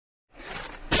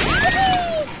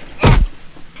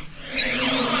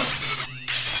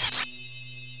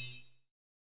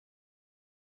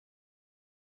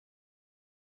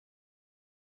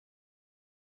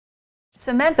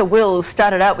Samantha Wills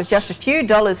started out with just a few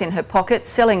dollars in her pocket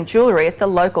selling jewellery at the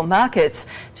local markets.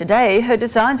 Today, her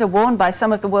designs are worn by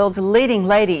some of the world's leading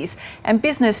ladies and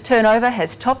business turnover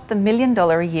has topped the $1 million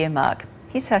a year mark.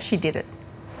 Here's how she did it.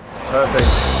 Perfect.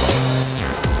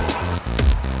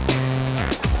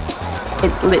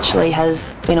 It literally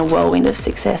has been a whirlwind of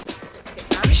success.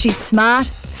 She's smart,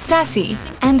 sassy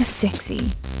and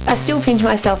sexy. I still pinch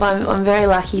myself, I'm very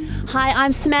lucky. Hi,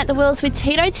 I'm Samantha Wills with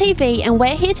Tito TV and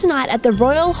we're here tonight at the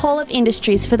Royal Hall of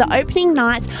Industries for the opening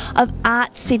night of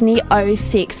Art Sydney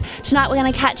 06. Tonight we're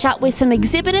going to catch up with some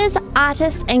exhibitors,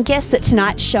 artists and guests at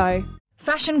tonight's show.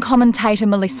 Fashion commentator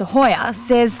Melissa Hoyer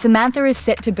says Samantha is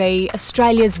set to be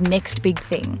Australia's next big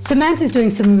thing. Samantha's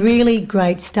doing some really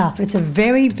great stuff. It's a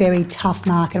very, very tough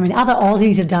market. I mean, other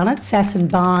Aussies have done it, Sass and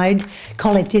Bide,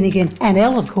 Colette Dinnigan and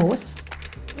Elle, of course.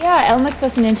 Yeah, Elle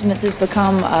Macpherson Intimates has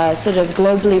become sort of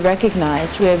globally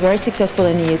recognised. We're very successful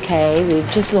in the UK. We've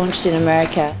just launched in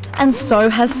America. And so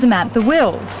has Samantha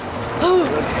Wills.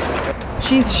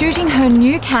 She's shooting her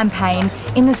new campaign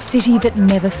in the city that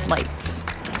never sleeps.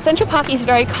 Central Park is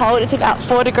very cold, it's about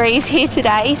 4 degrees here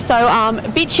today, so a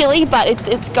bit chilly but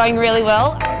it's going really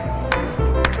well.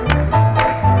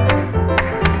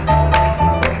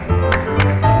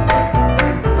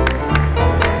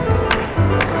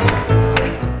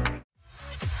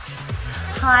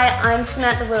 Hi, I'm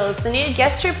Samantha Wills, the new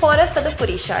guest reporter for The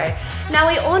Footy Show. Now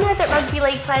we all know that rugby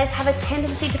league players have a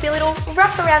tendency to be a little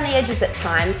rough around the edges at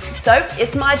times, so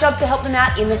it's my job to help them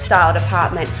out in the style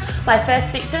department. My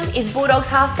first victim is Bulldogs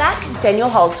halfback, Daniel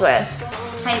Holdsworth.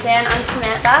 Hey Dan, I'm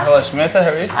Samantha. Hello Samantha, how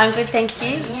are you? I'm good, thank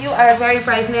you. You are a very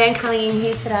brave man coming in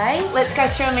here today. Let's go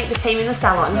through and meet the team in the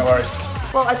salon. No worries.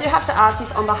 Well, I do have to ask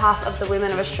this on behalf of the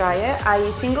women of Australia. Are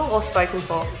you single or spoken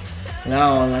for?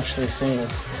 No, I'm actually single.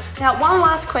 Now, one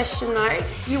last question though.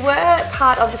 You were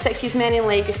part of the Sexiest Man in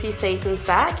League a few seasons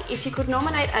back. If you could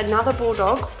nominate another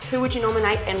Bulldog, who would you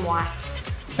nominate and why?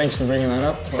 Thanks for bringing that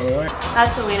up, by the way.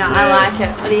 That's a winner, I like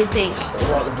it. What do you think?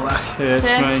 I like the black. Yeah, it's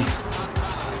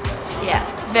me.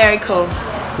 Yeah, very cool.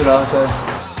 Good answer.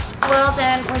 Well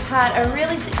Dan, we've had a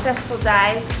really successful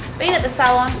day. Been at the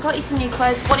salon, got you some new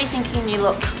clothes. What do you think of your new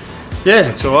look? Yeah,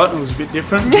 it's alright, it was a bit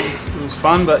different. It was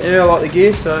fun, but yeah, I like the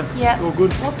gear, so yeah, all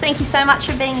good. Well, thank you so much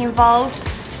for being involved.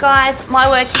 Guys, my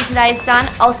work here today is done.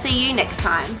 I'll see you next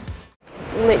time.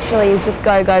 Literally is just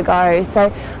go, go, go.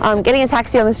 So getting a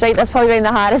taxi on the street, that's probably been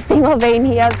the hardest thing I've been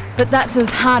here. But that's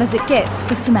as hard as it gets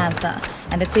for Samantha.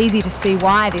 And it's easy to see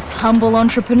why this humble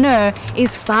entrepreneur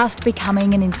is fast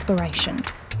becoming an inspiration.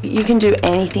 You can do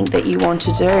anything that you want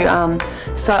to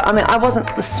do. So, I mean, I wasn't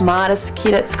the smartest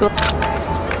kid at school.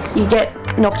 You get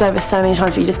knocked over so many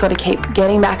times, but you just got to keep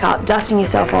getting back up, dusting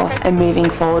yourself off and moving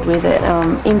forward with it.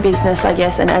 In business, I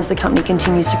guess, and as the company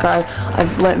continues to grow,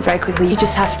 I've learnt very quickly, you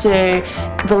just have to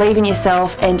believe in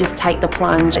yourself and just take the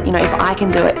plunge. You know, if I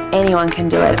can do it, anyone can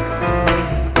do it.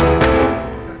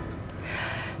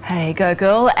 Hey, go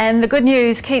girl. And the good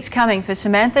news keeps coming for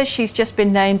Samantha. She's just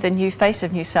been named the new face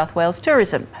of New South Wales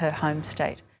tourism, her home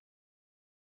state.